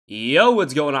Yo,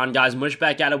 what's going on, guys? Mush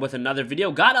back at it with another video.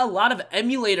 Got a lot of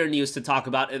emulator news to talk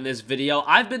about in this video.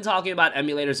 I've been talking about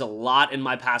emulators a lot in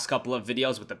my past couple of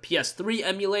videos with the PS3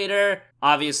 emulator.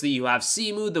 Obviously, you have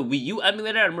CMU, the Wii U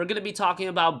emulator, and we're going to be talking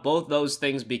about both those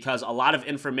things because a lot of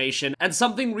information and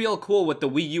something real cool with the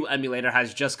Wii U emulator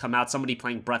has just come out. Somebody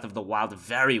playing Breath of the Wild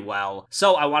very well.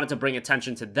 So I wanted to bring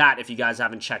attention to that if you guys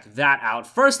haven't checked that out.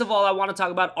 First of all, I want to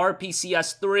talk about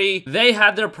RPCS3. They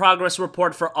had their progress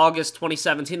report for August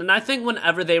 2017, and I think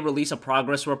whenever they release a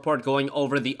progress report going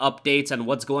over the updates and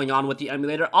what's going on with the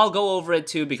emulator, I'll go over it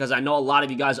too because I know a lot of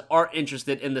you guys are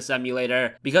interested in this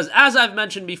emulator. Because as I've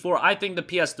mentioned before, I think the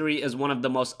PS3 is one of the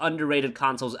most underrated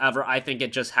consoles ever. I think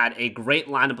it just had a great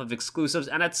lineup of exclusives,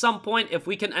 and at some point, if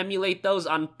we can emulate those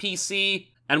on PC,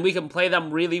 and we can play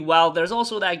them really well. There's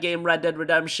also that game, Red Dead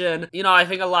Redemption. You know, I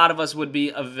think a lot of us would be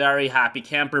a very happy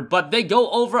camper, but they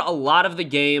go over a lot of the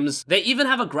games. They even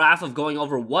have a graph of going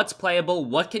over what's playable,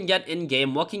 what can get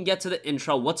in-game, what can get to the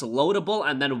intro, what's loadable,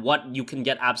 and then what you can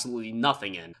get absolutely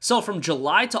nothing in. So from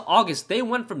July to August, they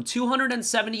went from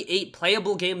 278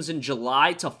 playable games in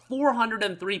July to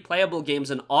 403 playable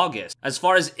games in August. As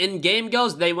far as in-game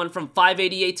goes, they went from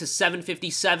 588 to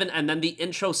 757, and then the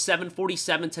intro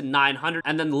 747 to 900,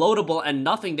 and then loadable and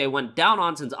nothing they went down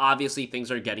on since obviously things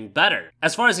are getting better.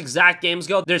 As far as exact games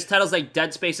go, there's titles like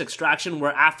Dead Space Extraction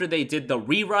where after they did the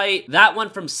rewrite, that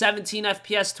went from 17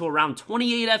 FPS to around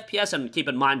 28 FPS, and keep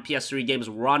in mind PS3 games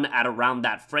run at around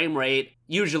that frame rate,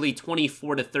 usually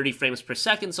 24 to 30 frames per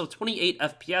second, so 28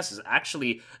 FPS is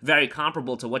actually very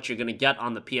comparable to what you're going to get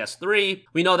on the PS3.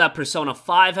 We know that Persona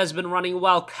 5 has been running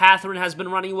well, Catherine has been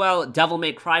running well, Devil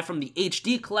May Cry from the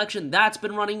HD collection, that's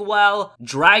been running well,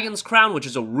 Dragon's Crown, which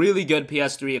is a really good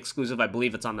PS3 exclusive, I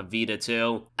believe it's on the Vita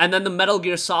too, and then the Metal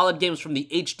Gear Solid games from the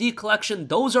HD collection,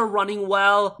 those are running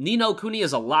well. Ni no Kuni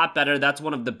is a lot better, that's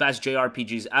one of the best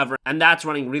JRPGs ever, and that's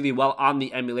running really well on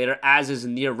the emulator, as is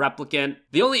Nier Replicant.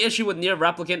 The only issue with Nier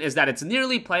Replicant is that it's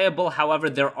nearly playable, however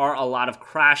there are a lot of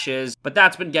crashes, but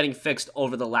that's been getting fixed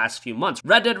over the last few months.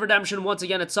 Red Dead Redemption, once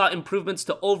again, it saw improvements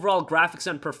to overall graphics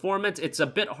and performance. It's a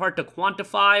bit hard to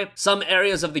quantify. Some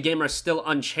areas of the game are still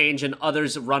unchanged and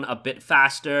others run a bit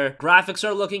faster. Graphics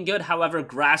are looking good, however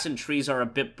grass and trees are a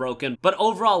bit broken, but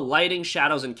overall lighting,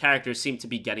 shadows, and characters seem to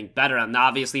be getting better, and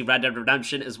obviously Red Dead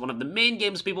Redemption is one of the main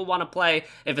games people want to play.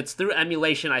 If it's through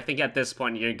emulation, I think at this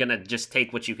point you're gonna just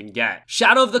take what you can get.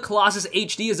 Shadow of the Colossus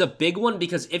HD is a big one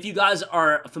because if you guys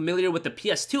are familiar with the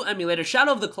PS2 emulator,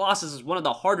 Shadow of the Colossus is one of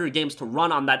the harder games to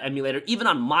run on that emulator. Even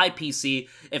on my PC,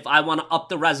 if I want to up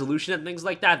the resolution and things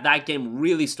like that, that game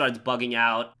really starts bugging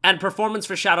out. And performance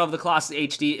for Shadow of the Colossus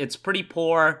HD, it's pretty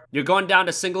poor. You're going down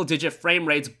to single-digit frame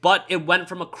rates, but it went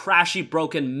from a crashy,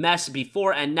 broken mess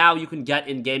before, and now you can get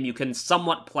in-game, you can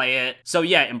somewhat play it. So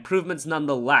yeah, improvements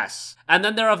nonetheless. And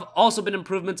then there have also been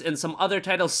improvements in some other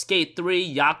titles, Skate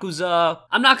 3, Yakuza.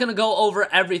 I'm not gonna go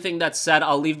over everything that's said,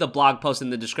 I'll leave the blog post in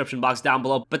the description box down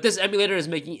below, but this emulator is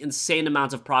making insane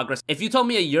amounts of progress. If you told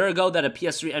me a year ago that a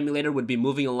PS3 emulator would be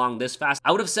moving along this fast,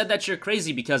 I would have said that you're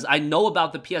crazy because I know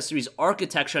about the PS3's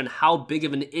architecture and how big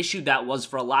of an issue that was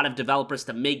for a lot of developers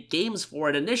to make games for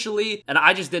it initially, and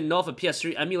I just didn't know if a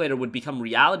PS3 emulator would become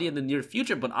reality in the near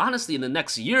future, but honestly in the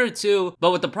next year or two.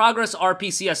 But with the progress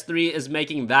RPCS3 is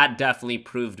making, that definitely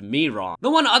proved me wrong. The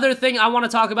one other thing I want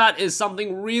to talk about is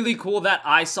something really cool that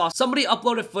I saw. Somebody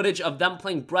uploaded footage of them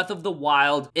playing Breath of the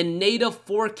Wild in native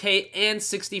 4K and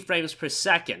 60 frames per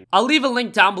second. I'll leave a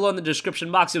link down below in the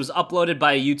description box. It was uploaded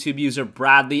by a YouTube user,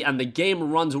 Bradley, and the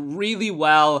game runs really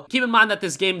well. Keep in mind that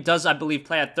this game does, I believe,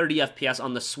 play at 30 FPS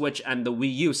on the Switch and the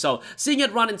Wii U, so seeing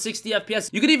it run in 60 FPS,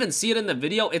 you could even see it in the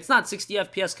video. It's not 60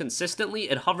 FPS consistently,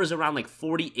 it hovers around like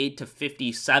 48 to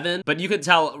 57, but you can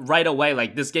tell right away,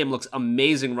 like, this game looks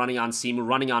amazing running on CMU,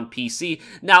 running on PC.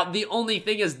 Now, the only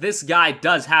thing is this guy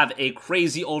does have a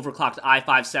crazy overclocked i5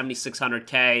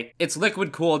 7600K. It's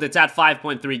liquid cooled, it's at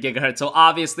 5.3 gigahertz, so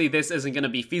obviously this isn't going to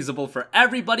be feasible for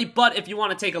everybody, but if you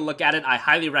want to take a look at it, I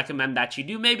highly recommend that you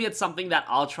do. Maybe it's something that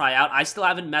I'll try out. I still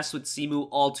haven't messed with CMU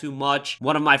all too much.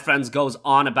 One of my friends goes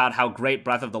on about how great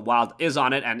Breath of the Wild is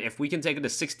on it, and if we can take it to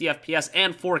 60 FPS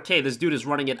and 4K, this dude is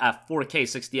running it at 4K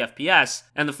 60 FPS,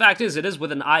 and the fact is, it is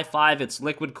with an i5, it's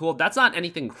liquid cooled, that's not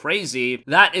anything crazy.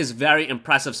 That is very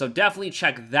impressive, so definitely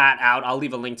check that out. I'll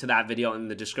leave a link to that video in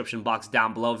the description box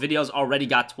down below. Video's already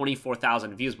got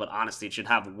 24,000 views, but honestly, it should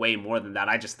have way more than that.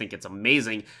 I just think it's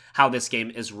amazing how this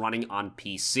game is running on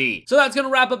PC. So that's gonna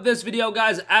wrap up this video,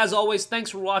 guys. As always, thanks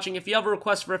for watching. If you have a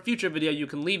request for a future video, you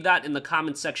can leave that in the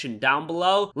comment section down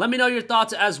below. Let me know your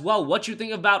thoughts as well, what you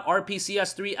think about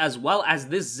RPCS3, as well as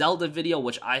this Zelda video,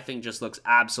 which I think just looks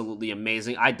absolutely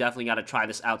amazing. I definitely gotta try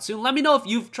this out soon. Let me know if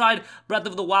you've tried tried Breath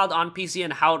of the Wild on PC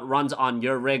and how it runs on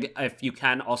your rig, if you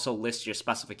can also list your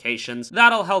specifications,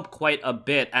 that'll help quite a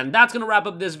bit. And that's gonna wrap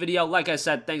up this video. Like I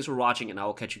said, thanks for watching, and I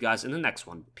will catch you guys in the next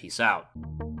one. Peace out.